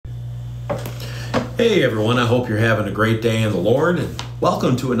Hey everyone, I hope you're having a great day in the Lord, and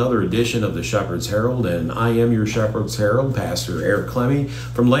welcome to another edition of the Shepherd's Herald. And I am your Shepherd's Herald, Pastor Eric Clemmy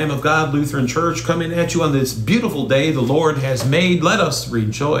from Lamb of God Lutheran Church, coming at you on this beautiful day the Lord has made. Let us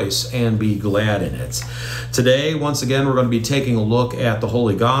rejoice and be glad in it. Today, once again, we're going to be taking a look at the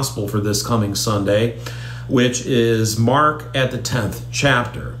Holy Gospel for this coming Sunday, which is Mark at the 10th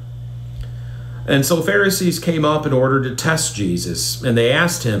chapter. And so Pharisees came up in order to test Jesus, and they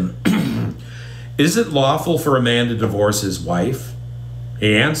asked him, "Is it lawful for a man to divorce his wife?"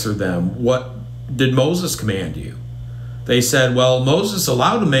 He answered them, "What did Moses command you?" They said, "Well, Moses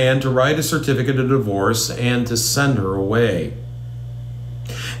allowed a man to write a certificate of divorce and to send her away."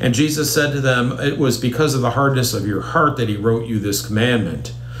 And Jesus said to them, "It was because of the hardness of your heart that he wrote you this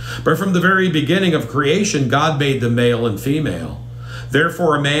commandment. But from the very beginning of creation, God made them male and female.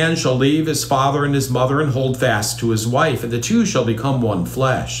 Therefore a man shall leave his father and his mother and hold fast to his wife, and the two shall become one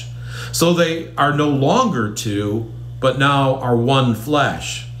flesh. So they are no longer two, but now are one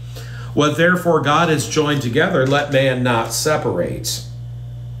flesh. What therefore God has joined together, let man not separate."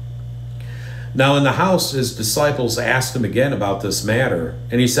 Now in the house his disciples asked him again about this matter,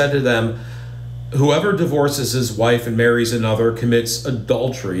 and he said to them, "Whoever divorces his wife and marries another commits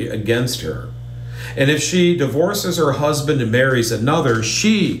adultery against her. And if she divorces her husband and marries another,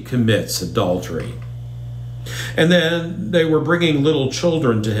 she commits adultery." And then they were bringing little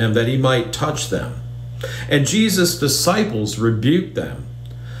children to him that he might touch them. And Jesus' disciples rebuked them.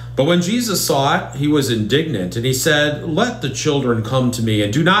 But when Jesus saw it, he was indignant, and he said, "Let the children come to me,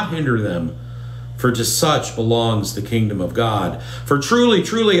 and do not hinder them, for to such belongs the kingdom of God. For truly,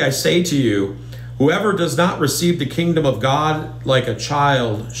 truly, I say to you, whoever does not receive the kingdom of God like a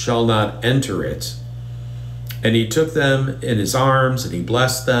child shall not enter it." And he took them in his arms, and he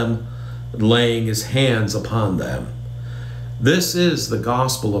blessed them, laying his hands upon them. This is the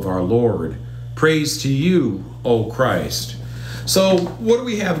gospel of our Lord. Praise to you, O Christ. So what do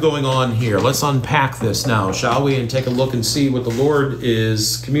we have going on here? Let's unpack this now, shall we? And take a look and see what the Lord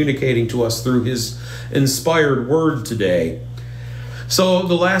is communicating to us through his inspired word today. So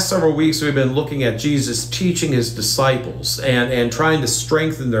the last several weeks we've been looking at Jesus teaching his disciples and trying to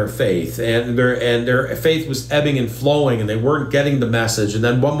strengthen their faith. And their faith was ebbing and flowing, and they weren't getting the message. And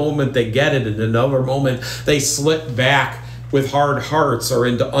then one moment they get it, and another moment they slip back with hard hearts or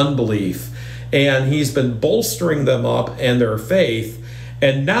into unbelief. And he's been bolstering them up and their faith.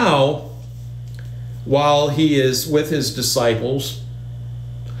 And now, while he is with his disciples,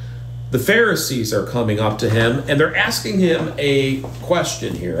 the Pharisees are coming up to him, and they're asking him a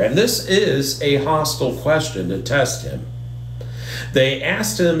question here. And this is a hostile question to test him. They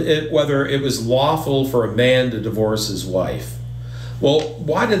asked him whether it was lawful for a man to divorce his wife. Well,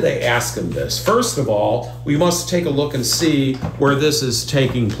 why did they ask him this? First of all, we must take a look and see where this is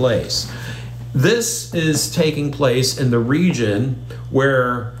taking place. This is taking place in the region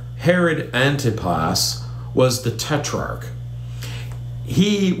where Herod Antipas was the tetrarch.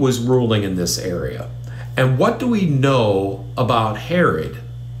 He was ruling in this area. And what do we know about Herod?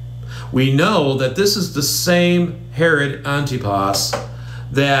 We know that this is the same Herod Antipas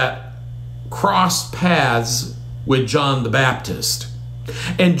that crossed paths with John the Baptist.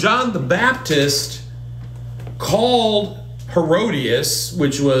 And John the Baptist called Herodias,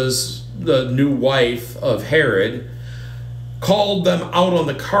 which was the new wife of Herod, called them out on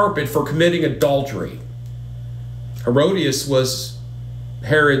the carpet for committing adultery. Herodias was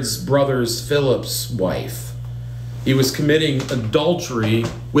Herod's brother's Philip's wife. He was committing adultery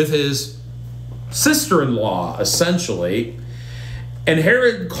with his sister-in-law, essentially. And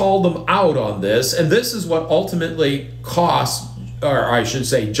Herod called them out on this, and this is what ultimately cost, or I should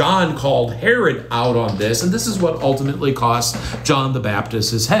say, John called Herod out on this, and this is what ultimately cost John the Baptist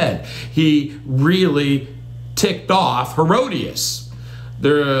his head. He really ticked off Herodias.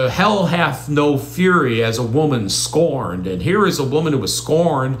 The hell hath no fury as a woman scorned. And here is a woman who was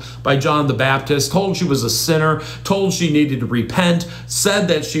scorned by John the Baptist, told she was a sinner, told she needed to repent, said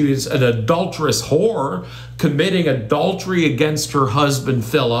that she was an adulterous whore, committing adultery against her husband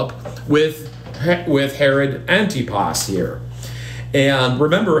Philip with Herod Antipas here. And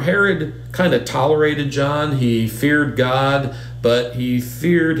remember, Herod kind of tolerated John. He feared God, but he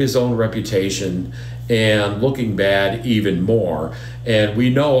feared his own reputation and looking bad even more. And we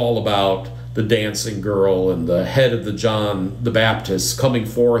know all about the dancing girl and the head of the John the Baptist coming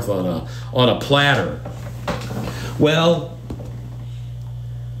forth on a platter. Well,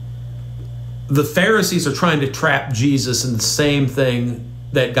 the Pharisees are trying to trap Jesus in the same thing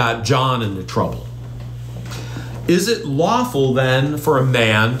that got John into trouble. Is it lawful then for a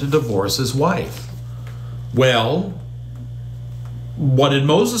man to divorce his wife? Well, What did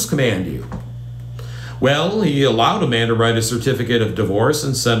Moses command you? Well, he allowed a man to write a certificate of divorce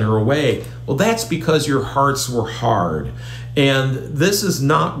and send her away. Well, that's because your hearts were hard. And this is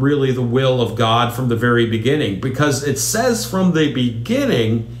not really the will of God from the very beginning, because it says from the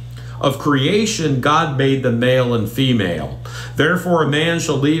beginning of creation, God made them male and female. Therefore, a man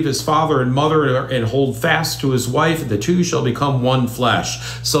shall leave his father and mother and hold fast to his wife, and the two shall become one flesh.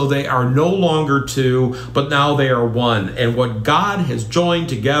 So they are no longer two, but now they are one. And what God has joined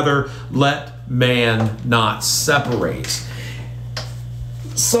together, let man not separate.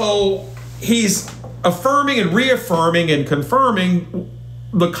 So he's affirming and reaffirming and confirming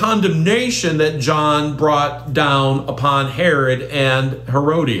the condemnation that John brought down upon Herod and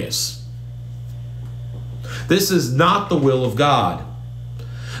Herodias. This is not the will of God.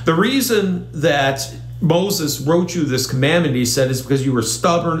 The reason that Moses wrote you this commandment, he said, is because you were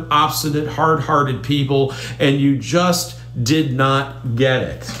stubborn, obstinate, hard-hearted people, and you just did not get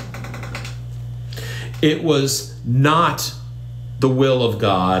it. It was not the will of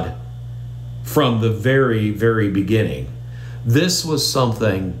God from the very, very beginning. This was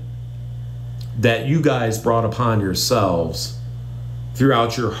something that you guys brought upon yourselves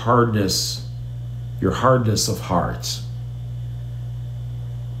throughout your hardness of heart.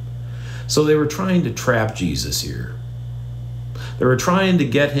 So they were trying to trap Jesus here. They were trying to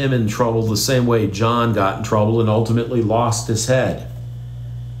get him in trouble the same way John got in trouble and ultimately lost his head.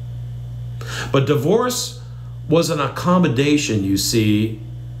 But divorce was an accommodation, you see,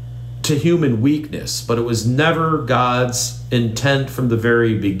 to human weakness, but it was never God's intent from the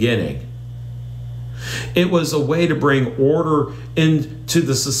very beginning. It was a way to bring order into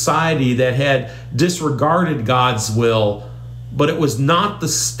the society that had disregarded God's will, but it was not the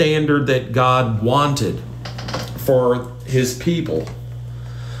standard that God wanted for his people.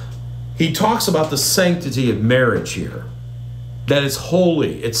 He talks about the sanctity of marriage here, that it's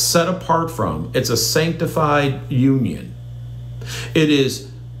holy, it's set apart from, it's a sanctified union. It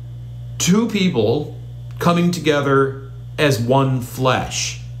is two people coming together as one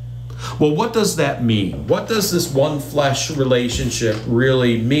flesh. Well, what does that mean? What does this one flesh relationship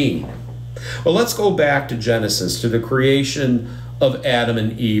really mean? Well, let's go back to Genesis, to the creation of Adam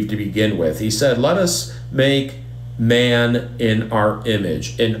and Eve to begin with. He said, let us make man in our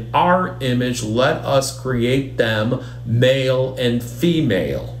image. In our image, let us create them male and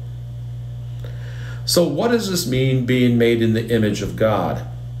female. So what does this mean, being made in the image of God?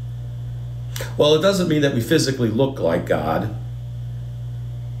 Well, it doesn't mean that we physically look like God.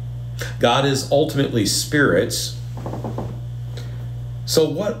 God is ultimately spirits. So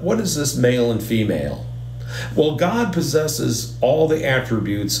what is this male and female? Well, God possesses all the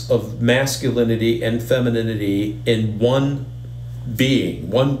attributes of masculinity and femininity in one being,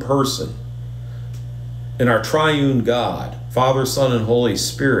 one person. In our triune God, Father, Son, and Holy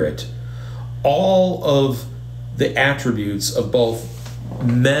Spirit, all of the attributes of both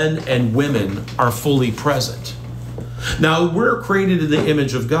men and women are fully present. Now, we're created in the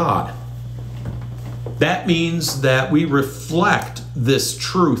image of God. That means that we reflect this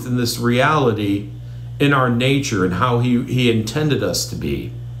truth and this reality in our nature and how he intended us to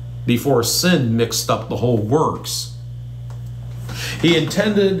be before sin mixed up the whole works. He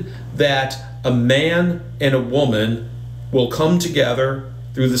intended that a man and a woman will come together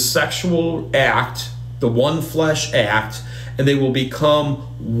through the sexual act, the one flesh act, and they will become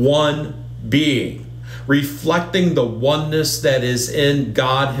one being, reflecting the oneness that is in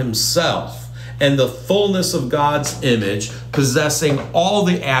God himself and the fullness of God's image, possessing all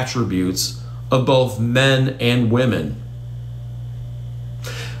the attributes of both men and women.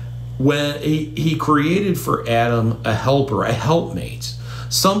 When he created for Adam a helper, a helpmate,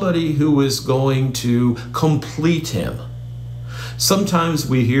 somebody who was going to complete him. Sometimes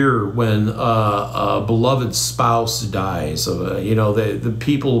we hear when a beloved spouse dies, the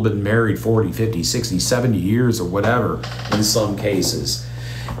people have been married 40, 50, 60, 70 years or whatever in some cases,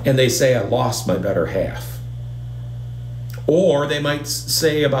 and they say, I lost my better half. Or they might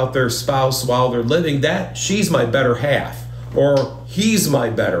say about their spouse while they're living that she's my better half, or he's my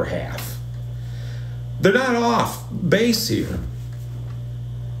better half. They're not off base here.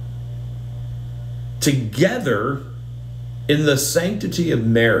 Together, in the sanctity of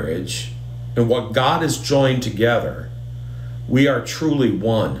marriage and what God has joined together, we are truly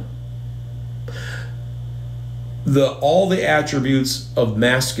one. All the attributes of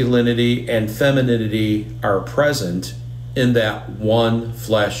masculinity and femininity are present in that one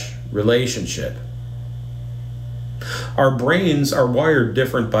flesh relationship. Our brains are wired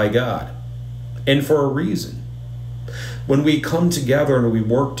different by God, and for a reason. When we come together and we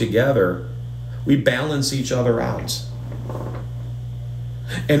work together, we balance each other out.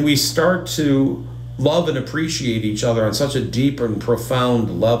 and we start to love and appreciate each other on such a deep and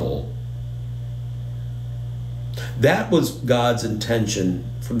profound level. That was God's intention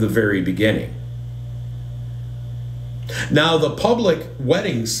from the very beginning. Now, the public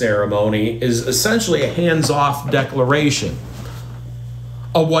wedding ceremony is essentially a hands-off declaration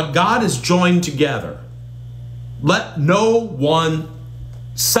of what God has joined together. Let no one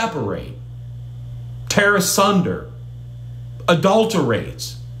separate, tear asunder,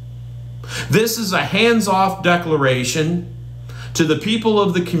 adulterate. This is a hands-off declaration to the people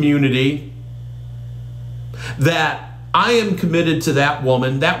of the community that I am committed to that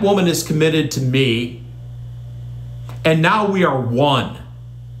woman is committed to me, and now we are one,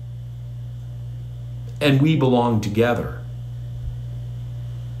 and we belong together.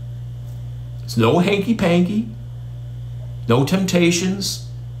 It's no hanky-panky, no temptations,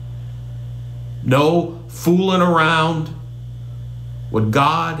 no fooling around. What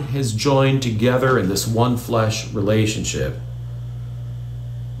God has joined together in this one flesh relationship,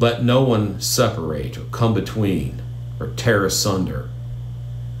 let no one separate or come between or tear asunder.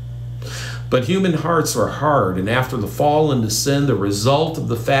 But human hearts are hard, and after the fall into sin, the result of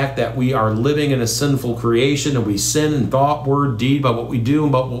the fact that we are living in a sinful creation and we sin in thought, word, deed, by what we do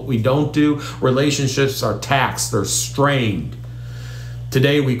and about what we don't do, relationships are taxed, they're strained.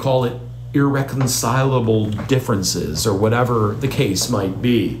 Today we call it irreconcilable differences, or whatever the case might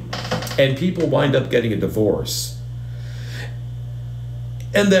be. And people wind up getting a divorce.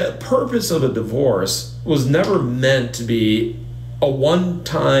 And the purpose of a divorce was never meant to be a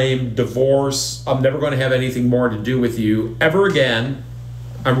one-time divorce. I'm never going to have anything more to do with you ever again.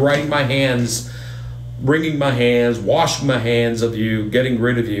 I'm wringing my hands, washing my hands of you, getting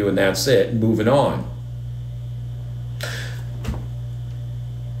rid of you, and that's it, and moving on.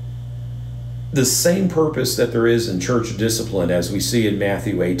 The same purpose that there is in church discipline, as we see in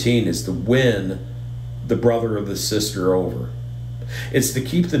Matthew 18, is to win the brother or the sister over. It's to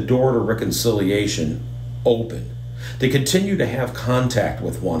keep the door to reconciliation open, to continue to have contact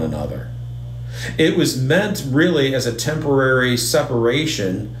with one another. It was meant really as a temporary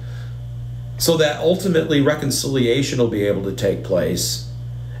separation so that ultimately reconciliation will be able to take place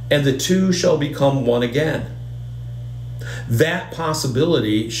and the two shall become one again. That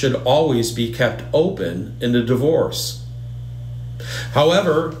possibility should always be kept open in the divorce.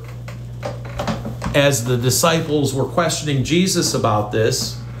 However, as the disciples were questioning Jesus about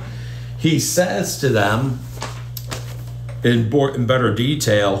this, he says to them in better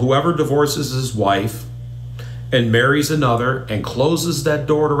detail, whoever divorces his wife and marries another and closes that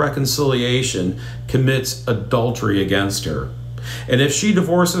door to reconciliation commits adultery against her. And if she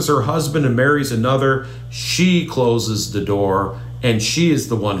divorces her husband and marries another, she closes the door, and she is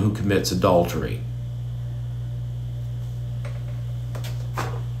the one who commits adultery.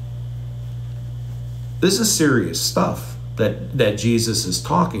 This is serious stuff that Jesus is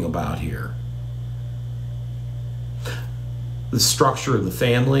talking about here. The structure of the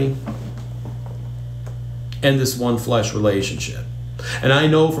family and this one flesh relationship. And I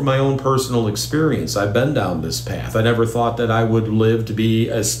know from my own personal experience, I've been down this path. I never thought that I would live to be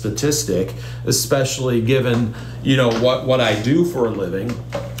a statistic, especially given, what I do for a living.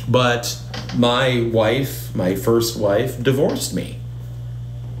 But my wife, my first wife, divorced me.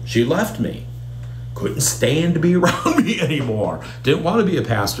 She left me. Couldn't stand to be around me anymore. Didn't want to be a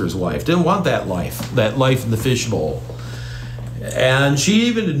pastor's wife. Didn't want that life in the fishbowl. And she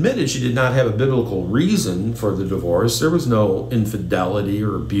even admitted she did not have a biblical reason for the divorce. There was no infidelity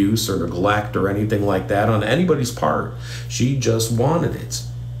or abuse or neglect or anything like that on anybody's part. She just wanted it.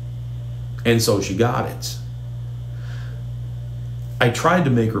 And so she got it. I tried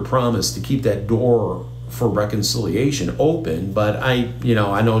to make her promise to keep that door for reconciliation open, but I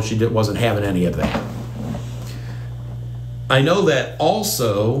know she wasn't having any of that. I know that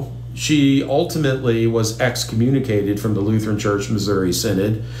also she ultimately was excommunicated from the Lutheran Church Missouri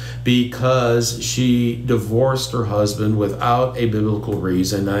Synod because she divorced her husband without a biblical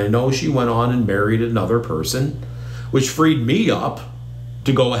reason. I know she went on and married another person, which freed me up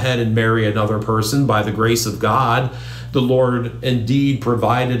to go ahead and marry another person by the grace of God. The Lord indeed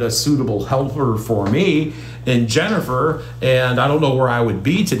provided a suitable helper for me in Jennifer, and I don't know where I would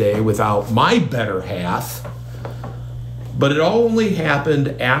be today without my better half. But it only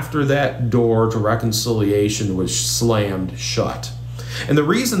happened after that door to reconciliation was slammed shut. And the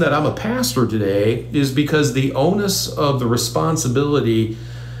reason that I'm a pastor today is because the onus of the responsibility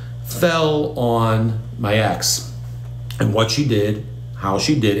fell on my ex and what she did, how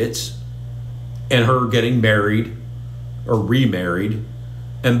she did it, and her getting married or remarried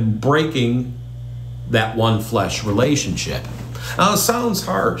and breaking that one flesh relationship. Now, it sounds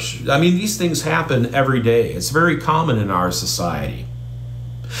harsh. I mean, these things happen every day. It's very common in our society.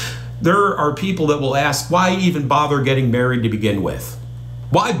 There are people that will ask, why even bother getting married to begin with?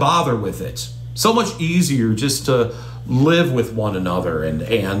 Why bother with it? So much easier just to live with one another and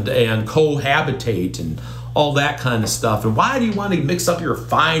cohabitate and all that kind of stuff. And why do you want to mix up your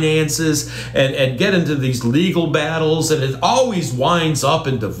finances and get into these legal battles? And it always winds up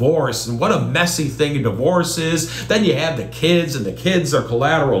in divorce. And what a messy thing a divorce is. Then you have the kids, and the kids are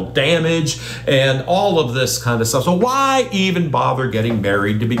collateral damage and all of this kind of stuff. So why even bother getting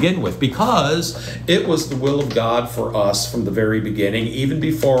married to begin with? Because it was the will of God for us from the very beginning, even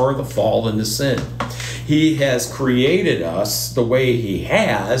before the fall into sin. He has created us the way He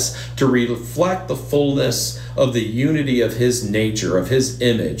has to reflect the fullness of the unity of His nature, of His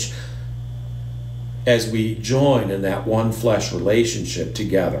image, as we join in that one flesh relationship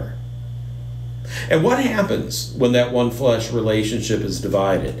together. And what happens when that one flesh relationship is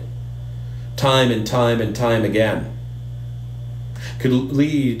divided? Time and time and time again. Could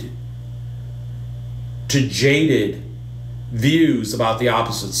lead to jaded views about the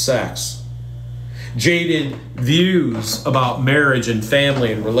opposite sex. Jaded views about marriage and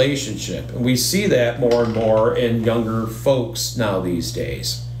family and relationship. And we see that more and more in younger folks now these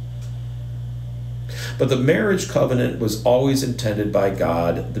days. But the marriage covenant was always intended by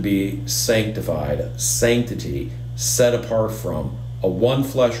God to be sanctified, sanctity, set apart from, a one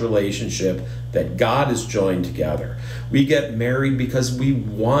flesh relationship that God has joined together. We get married because we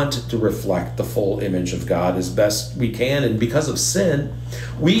want to reflect the full image of God as best we can. And because of sin,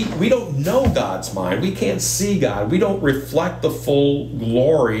 we don't know God's mind. We can't see God. We don't reflect the full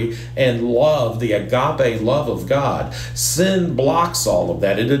glory and love, the agape love of God. Sin blocks all of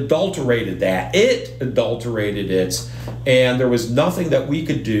that. It adulterated that. It adulterated it. And there was nothing that we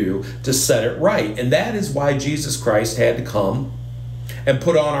could do to set it right. And that is why Jesus Christ had to come and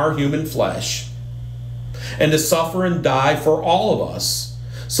put on our human flesh and to suffer and die for all of us,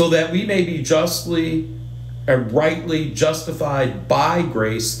 so that we may be justly and rightly justified by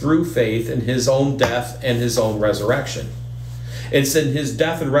grace through faith in His own death and His own resurrection. It's in His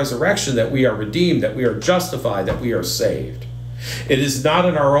death and resurrection that we are redeemed, that we are justified, that we are saved. It is not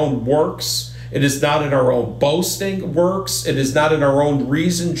in our own works. It is not in our own boasting works. It is not in our own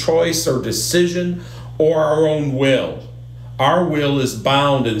reason, choice, or decision, or our own will. Our will is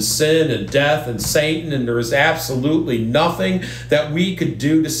bound in sin and death and Satan, and there is absolutely nothing that we could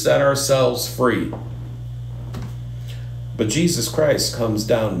do to set ourselves free. But Jesus Christ comes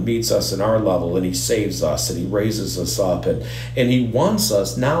down and meets us in our level, and He saves us, and He raises us up, and He wants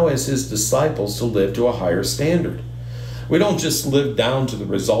us now as His disciples to live to a higher standard. We don't just live down to the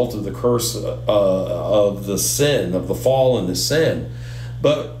result of the curse of the sin, of the fall and the sin,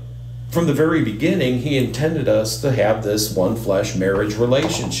 but from the very beginning, He intended us to have this one flesh marriage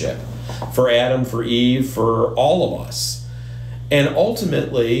relationship for Adam, for Eve, for all of us. And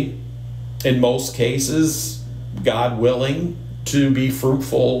ultimately, in most cases, God willing, to be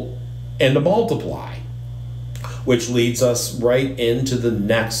fruitful and to multiply, which leads us right into the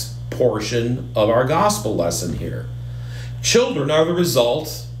next portion of our gospel lesson here. Children are the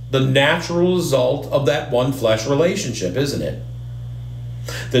result, the natural result of that one flesh relationship, isn't it?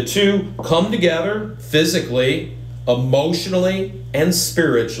 The two come together physically, emotionally, and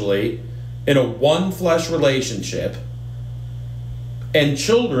spiritually in a one flesh relationship. And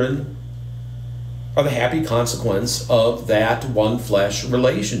children are the happy consequence of that one flesh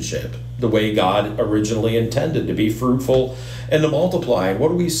relationship, the way God originally intended, to be fruitful and to multiply. And what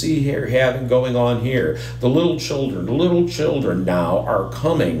do we see here having going on here? The little children now are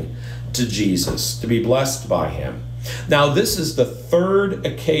coming to Jesus to be blessed by Him. Now, this is the third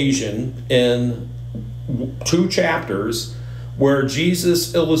occasion in 2 chapters where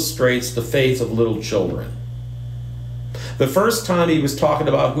Jesus illustrates the faith of little children. The first time He was talking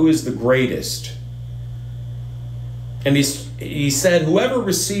about who is the greatest. And he said, whoever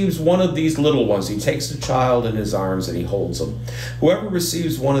receives one of these little ones, He takes the child in His arms and He holds them. Whoever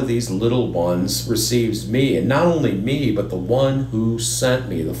receives one of these little ones receives me, and not only me, but the one who sent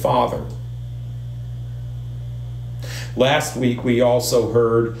me, the Father. Last week, we also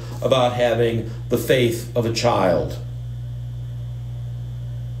heard about having the faith of a child.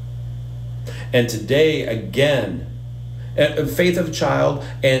 And today, again, faith of a child,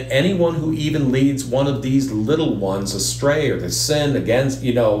 and anyone who even leads one of these little ones astray or to sin against,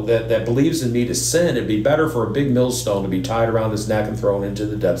 that believes in me to sin, it'd be better for a big millstone to be tied around his neck and thrown into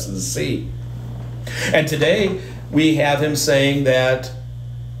the depths of the sea. And today, we have Him saying that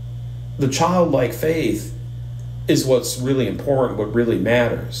the childlike faith is what's really important, what really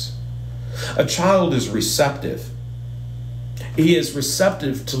matters. A child is receptive. He is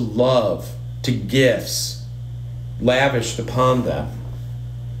receptive to love, to gifts lavished upon them.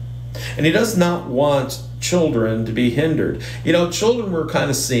 And he does not want children to be hindered. You know, children were kind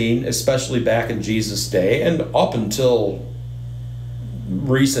of seen, especially back in Jesus' day and up until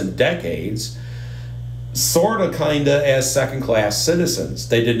recent decades, sort of kind of as second-class citizens.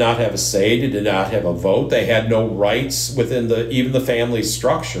 They did not have a say, they did not have a vote, they had no rights within even the family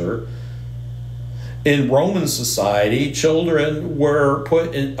structure. In Roman society, children were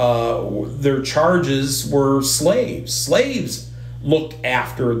put in, their charges were slaves. Slaves looked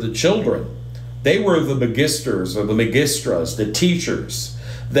after the children. They were the magisters or the magistras, the teachers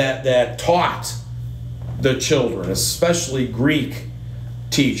that taught the children, especially Greek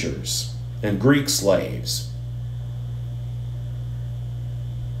teachers and Greek slaves.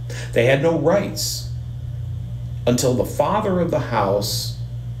 They had no rights until the father of the house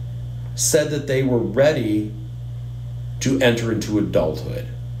said that they were ready to enter into adulthood.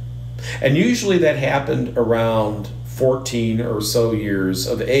 And usually that happened around 14 or so years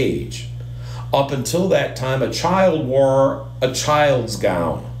of age. Up until that time, a child wore a child's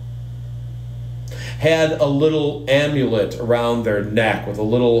gown, had a little amulet around their neck with a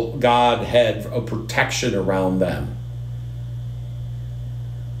little god head of protection around them.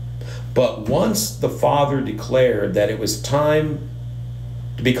 But once the father declared that it was time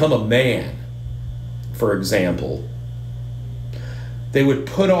to become a man, for example, they would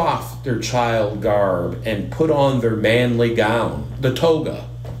put off their child garb and put on their manly gown, the toga.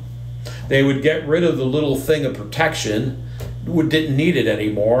 They would get rid of the little thing of protection, didn't need it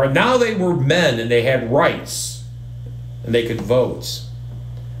anymore. And now they were men and they had rights and they could vote.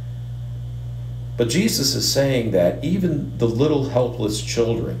 But Jesus is saying that even the little helpless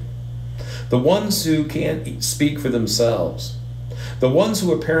children, the ones who can't speak for themselves, the ones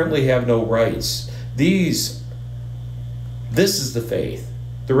who apparently have no rights, this is the faith,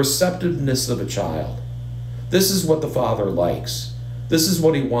 the receptiveness of a child. This is what the Father likes. This is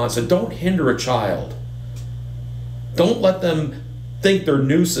what he wants. And don't hinder a child. Don't let them think they're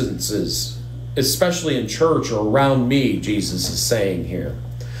nuisances, especially in church or around me, Jesus is saying here.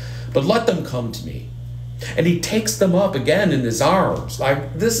 But let them come to me. And he takes them up again in his arms.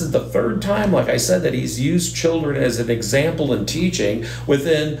 This is the third time, like I said, that he's used children as an example in teaching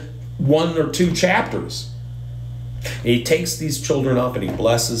within 1 or 2 chapters. He takes these children up and he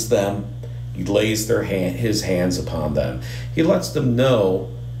blesses them. He lays his hands upon them. He lets them know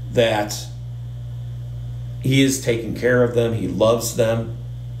that he is taking care of them. He loves them.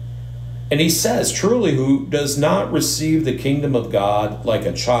 And he says, truly, who does not receive the kingdom of God like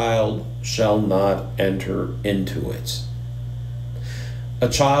a child shall not enter into it. A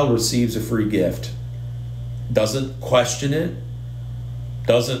child receives a free gift, doesn't question it,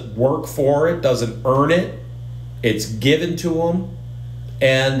 doesn't work for it, doesn't earn it. It's given to them,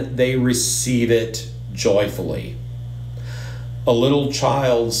 and they receive it joyfully. A little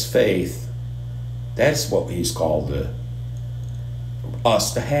child's faith, that's what he's called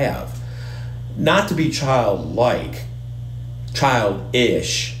us to have. Not to be childlike,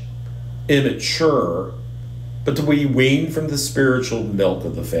 childish, immature, but to be weaned from the spiritual milk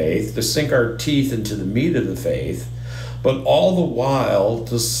of the faith, to sink our teeth into the meat of the faith, but all the while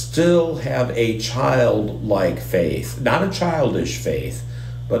to still have a childlike faith, not a childish faith,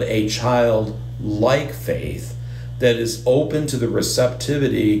 but a childlike faith that is open to the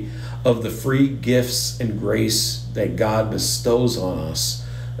receptivity of the free gifts and grace that God bestows on us,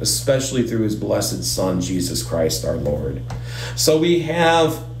 especially through his blessed Son, Jesus Christ our Lord. So we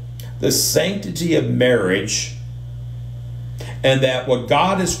have the sanctity of marriage, and that what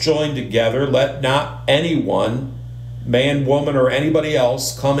God has joined together, let not anyone, man, woman, or anybody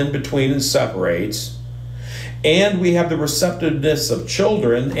else, come in between and separate. And we have the receptiveness of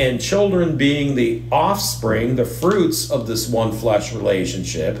children, and children being the offspring, the fruits of this one flesh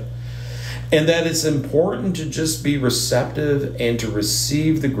relationship. And that it's important to just be receptive and to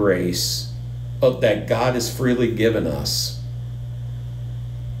receive the grace that God has freely given us.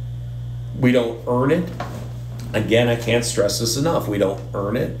 We don't earn it. Again, I can't stress this enough. We don't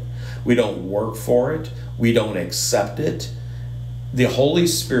earn it. We don't work for it. We don't accept it. The Holy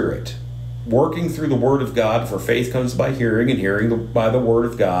Spirit, working through the Word of God, for faith comes by hearing, and hearing by the Word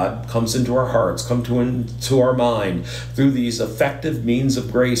of God, comes into our hearts, into our mind, through these effective means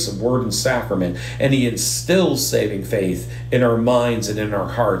of grace of Word and Sacrament. And he instills saving faith in our minds and in our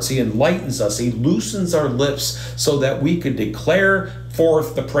hearts. He enlightens us. He loosens our lips so that we could declare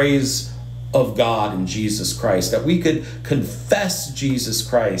forth the praise of God in Jesus Christ, that we could confess Jesus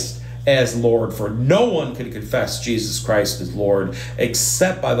Christ as Lord, for no one can confess Jesus Christ as Lord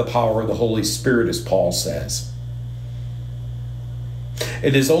except by the power of the Holy Spirit, as Paul says.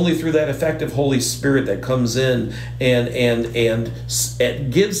 It is only through that effective Holy Spirit that comes in and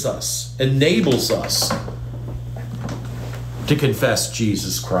it gives us, enables us to confess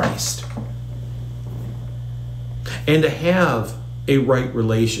Jesus Christ and to have a right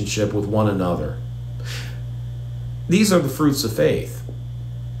relationship with one another. These are the fruits of faith.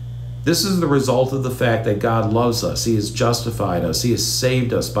 This is the result of the fact that God loves us. He has justified us. He has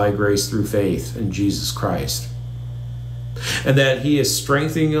saved us by grace through faith in Jesus Christ. And that He is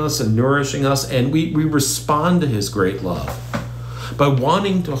strengthening us and nourishing us, and we respond to His great love by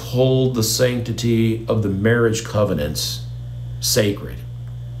wanting to hold the sanctity of the marriage covenants sacred,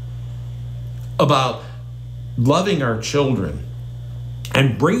 about loving our children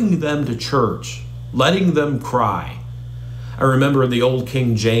and bringing them to church, letting them cry. I remember in the old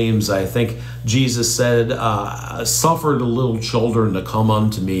King James, I think Jesus said, suffer the little children to come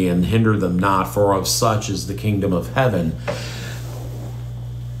unto me and hinder them not, for of such is the kingdom of heaven.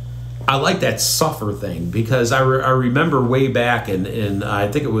 I like that suffer thing because I remember way back in I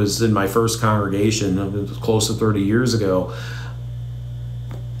think it was in my first congregation, it was close to 30 years ago,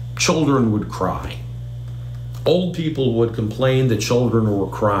 children would cry. Old people would complain that children were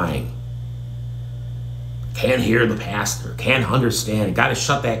crying. Can't hear the pastor, can't understand, got to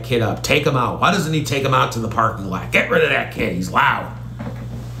shut that kid up, take him out. Why doesn't he take him out to the parking lot? Get rid of that kid, he's loud.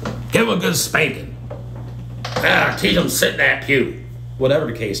 Give him a good spanking. Teach him to sit in that pew. Whatever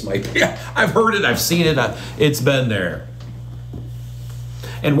the case might be. I've heard it, I've seen it, it's been there.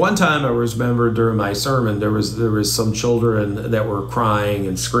 And one time I remember during my sermon, there was some children that were crying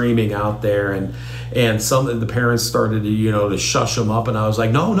and screaming out there, and some of the parents started to shush them up, and I was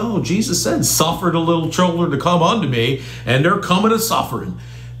like, no, Jesus said, suffer the little children to come unto me, and they're coming a suffering.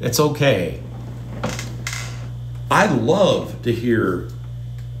 It's okay. I love to hear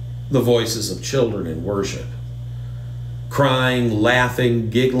the voices of children in worship. Crying, laughing,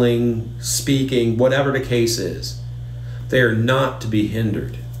 giggling, speaking, whatever the case is. They are not to be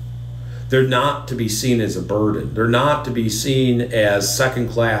hindered. They're not to be seen as a burden. They're not to be seen as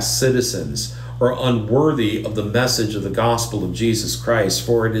second-class citizens or unworthy of the message of the gospel of Jesus Christ,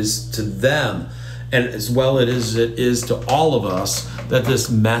 for it is to them, and as well it is to all of us, that this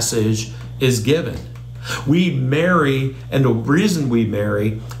message is given. We marry, and the reason we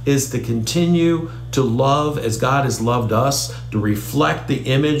marry is to continue to love as God has loved us, to reflect the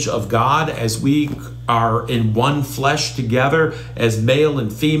image of God as we are in one flesh together, as male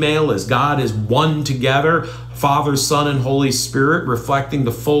and female, as God is one together, Father, Son, and Holy Spirit, reflecting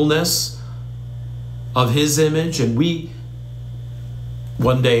the fullness of His image. And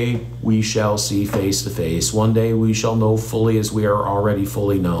one day we shall see face to face. One day we shall know fully as we are already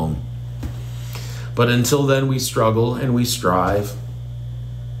fully known. But until then, we struggle and we strive.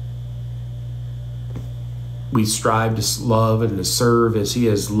 We strive to love and to serve as He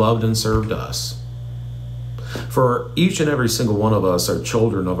has loved and served us. For each and every single one of us are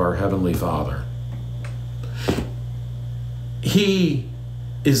children of our Heavenly Father. He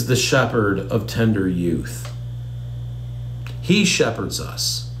is the shepherd of tender youth. He shepherds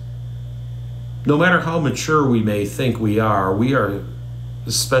us. No matter how mature we may think we are,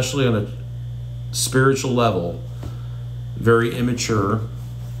 especially on a spiritual level, very immature.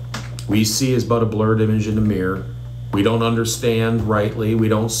 We see as but a blurred image in a mirror. We don't understand rightly. We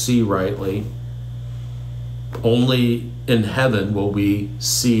don't see rightly. Only in heaven will we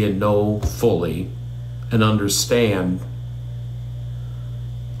see and know fully and understand.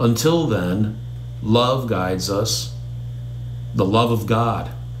 Until then, love guides us. The love of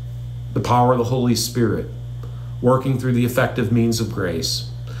God, the power of the Holy Spirit, working through the effective means of grace,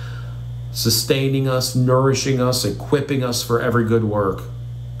 sustaining us, nourishing us, equipping us for every good work,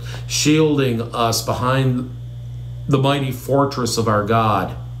 shielding us behind the mighty fortress of our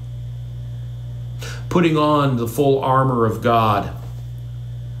God, putting on the full armor of God,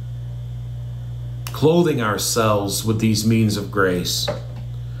 clothing ourselves with these means of grace,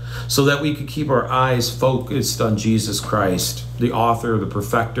 so that we could keep our eyes focused on Jesus Christ, the author, the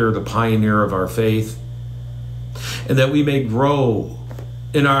perfecter, the pioneer of our faith, and that we may grow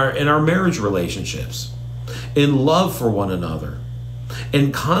in our marriage relationships, in love for one another,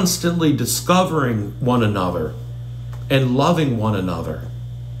 and constantly discovering one another and loving one another,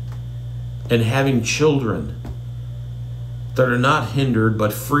 and having children that are not hindered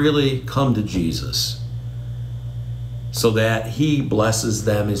but freely come to Jesus, so that He blesses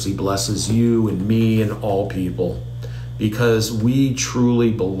them as He blesses you and me and all people, because we truly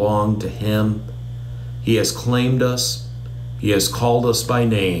belong to Him. He has claimed us. He has called us by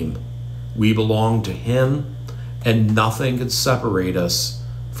name. We belong to Him, and nothing could separate us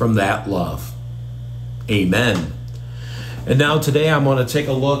from that love. Amen. And now today I'm going to take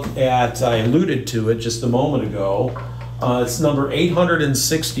a look at, I alluded to it just a moment ago, it's number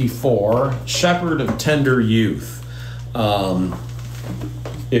 864, Shepherd of Tender Youth.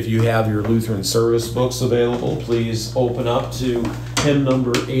 If you have your Lutheran service books available, please open up to hymn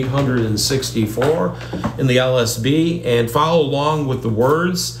number 864 in the LSB and follow along with the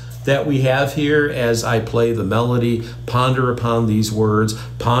words that we have here as I play the melody. Ponder upon these words,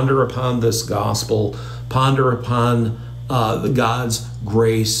 ponder upon this gospel, ponder upon God's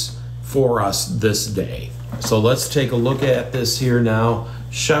grace for us this day. So let's take a look at this here now.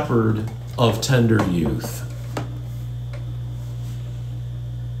 Shepherd of Tender Youth.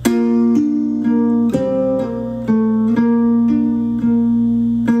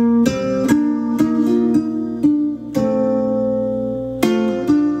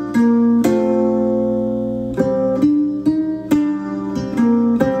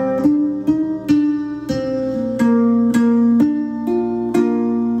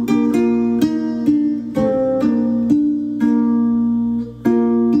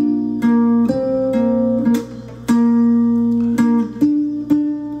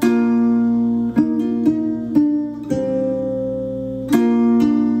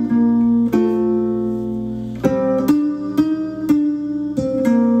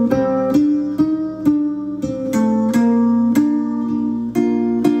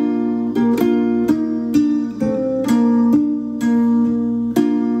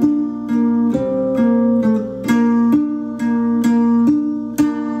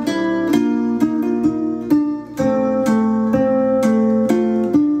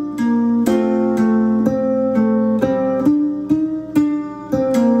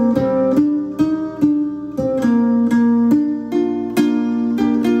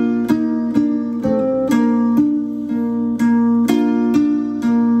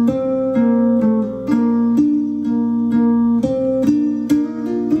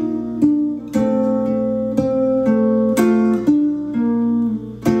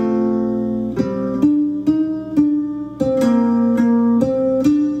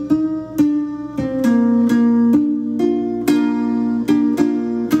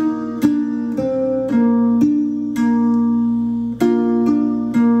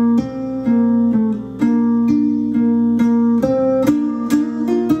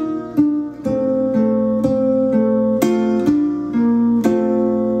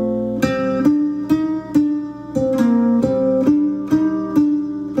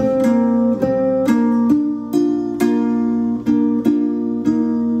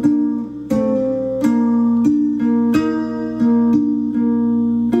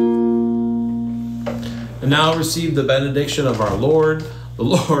 Now receive the benediction of our Lord. The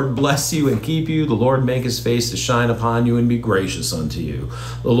Lord bless you and keep you. The Lord make his face to shine upon you and be gracious unto you.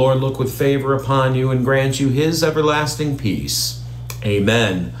 The Lord look with favor upon you and grant you his everlasting peace.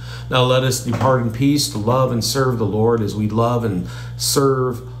 Amen. Now let us depart in peace to love and serve the Lord as we love and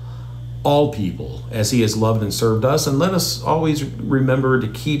serve all people as he has loved and served us. And let us always remember to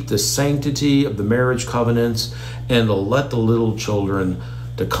keep the sanctity of the marriage covenants and to let the little children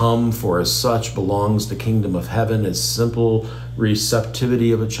to come, for as such belongs the kingdom of heaven as simple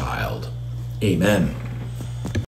receptivity of a child. Amen.